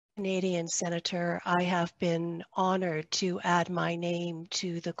Canadian senator, I have been honored to add my name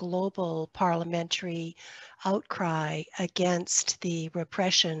to the global parliamentary outcry against the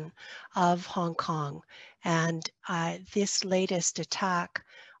repression of Hong Kong. And this latest attack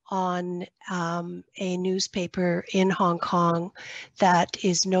on a newspaper in Hong Kong that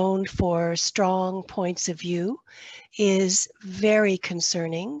is known for strong points of view is very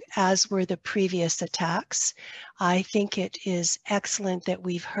concerning, as were the previous attacks. I think it is excellent that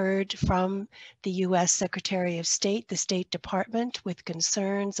we've heard from the US Secretary of State, the State Department, with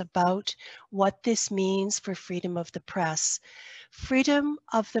concerns about what this means for freedom of the press. Freedom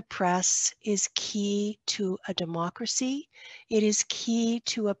of the press is key to a democracy. It is key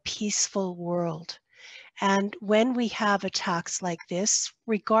to a peaceful world. And when we have attacks like this,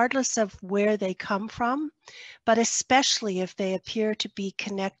 regardless of where they come from, but especially if they appear to be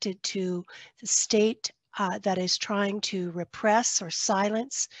connected to the state that is trying to repress or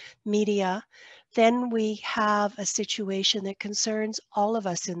silence media, then we have a situation that concerns all of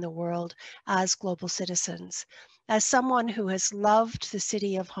us in the world as global citizens. As someone who has loved the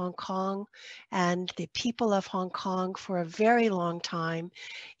city of Hong Kong and the people of Hong Kong for a very long time,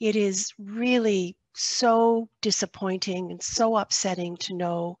 it is really so disappointing and so upsetting to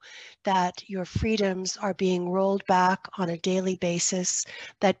know that your freedoms are being rolled back on a daily basis,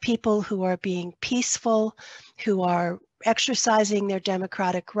 that people who are being peaceful, who are exercising their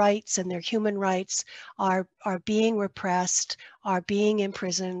democratic rights and their human rights are being repressed, are being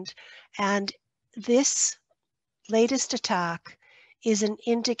imprisoned. And this latest attack is an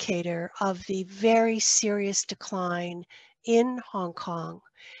indicator of the very serious decline in Hong Kong.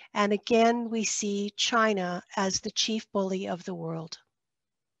 And again, we see China as the chief bully of the world.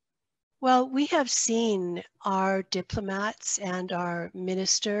 Well, we have seen our diplomats and our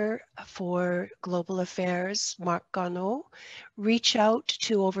Minister for Global Affairs, Marc Garneau, reach out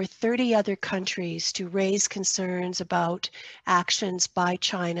to over 30 other countries to raise concerns about actions by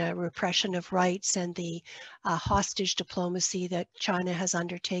China, repression of rights, and the hostage diplomacy that China has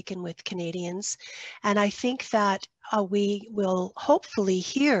undertaken with Canadians. And I think that we will hopefully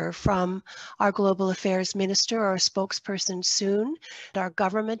hear from our Global Affairs Minister or spokesperson soon that our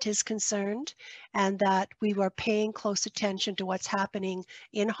government is concerned and that we are paying close attention to what's happening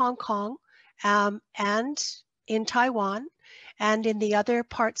in Hong Kong and in Taiwan and in the other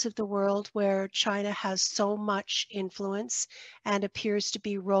parts of the world where China has so much influence and appears to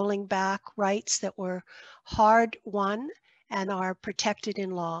be rolling back rights that were hard won and are protected in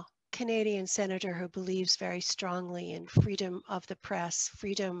law. Canadian senator who believes very strongly in freedom of the press,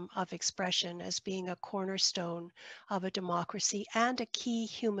 freedom of expression as being a cornerstone of a democracy and a key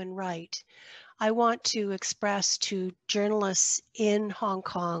human right. I want to express to journalists in Hong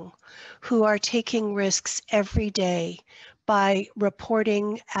Kong who are taking risks every day by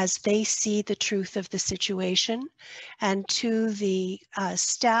reporting as they see the truth of the situation, and to the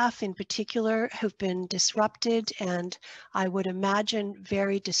staff in particular who've been disrupted and I would imagine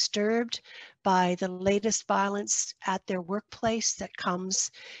very disturbed by the latest violence at their workplace that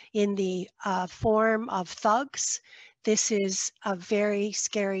comes in the form of thugs. This is a very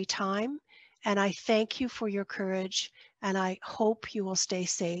scary time, and I thank you for your courage. And I hope you will stay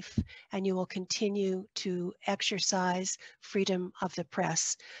safe and you will continue to exercise freedom of the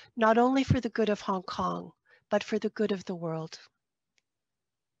press, not only for the good of Hong Kong, but for the good of the world.